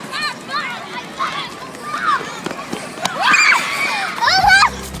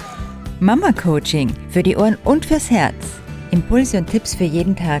Mama-Coaching für die Ohren und fürs Herz. Impulse und Tipps für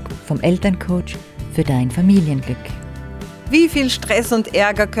jeden Tag vom Elterncoach für dein Familienglück. Wie viel Stress und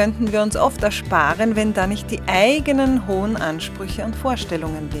Ärger könnten wir uns oft ersparen, wenn da nicht die eigenen hohen Ansprüche und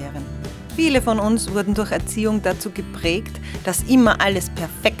Vorstellungen wären? Viele von uns wurden durch Erziehung dazu geprägt, dass immer alles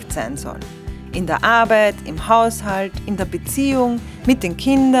perfekt sein soll. In der Arbeit, im Haushalt, in der Beziehung, mit den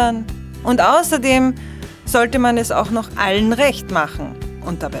Kindern. Und außerdem sollte man es auch noch allen recht machen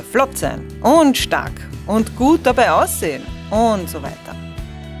und dabei flott sein und stark und gut dabei aussehen und so weiter.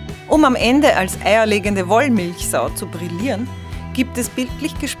 Um am Ende als eierlegende Wollmilchsau zu brillieren, gibt es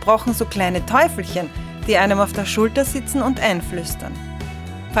bildlich gesprochen so kleine Teufelchen, die einem auf der Schulter sitzen und einflüstern.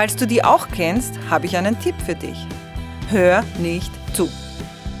 Falls du die auch kennst, habe ich einen Tipp für dich. Hör nicht zu.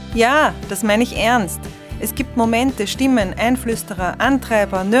 Ja, das meine ich ernst. Es gibt Momente, Stimmen, Einflüsterer,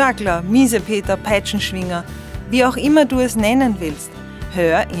 Antreiber, Nörgler, Miesepeter, Peitschenschwinger, wie auch immer du es nennen willst.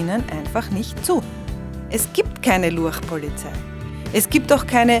 Hör ihnen einfach nicht zu. Es gibt keine Lurchpolizei. Es gibt auch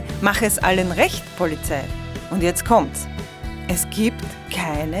keine Mach es allen recht Polizei. Und jetzt kommt's. Es gibt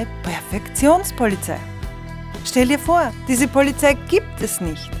keine Perfektionspolizei. Stell dir vor, diese Polizei gibt es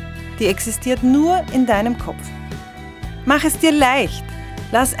nicht. Die existiert nur in deinem Kopf. Mach es dir leicht.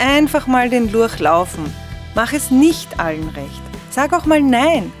 Lass einfach mal den Lurch laufen. Mach es nicht allen recht. Sag auch mal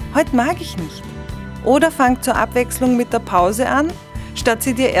Nein, heute mag ich nicht. Oder fang zur Abwechslung mit der Pause an, statt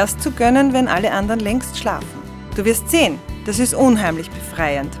sie dir erst zu gönnen, wenn alle anderen längst schlafen. Du wirst sehen, das ist unheimlich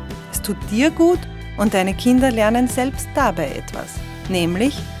befreiend. Es tut dir gut und deine Kinder lernen selbst dabei etwas.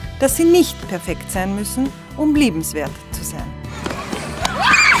 Nämlich, dass sie nicht perfekt sein müssen, um liebenswert zu sein.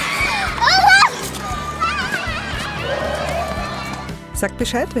 Sag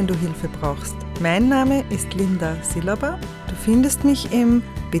Bescheid, wenn du Hilfe brauchst. Mein Name ist Linda Silaba. Du findest mich im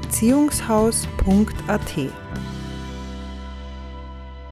beziehungshaus.at.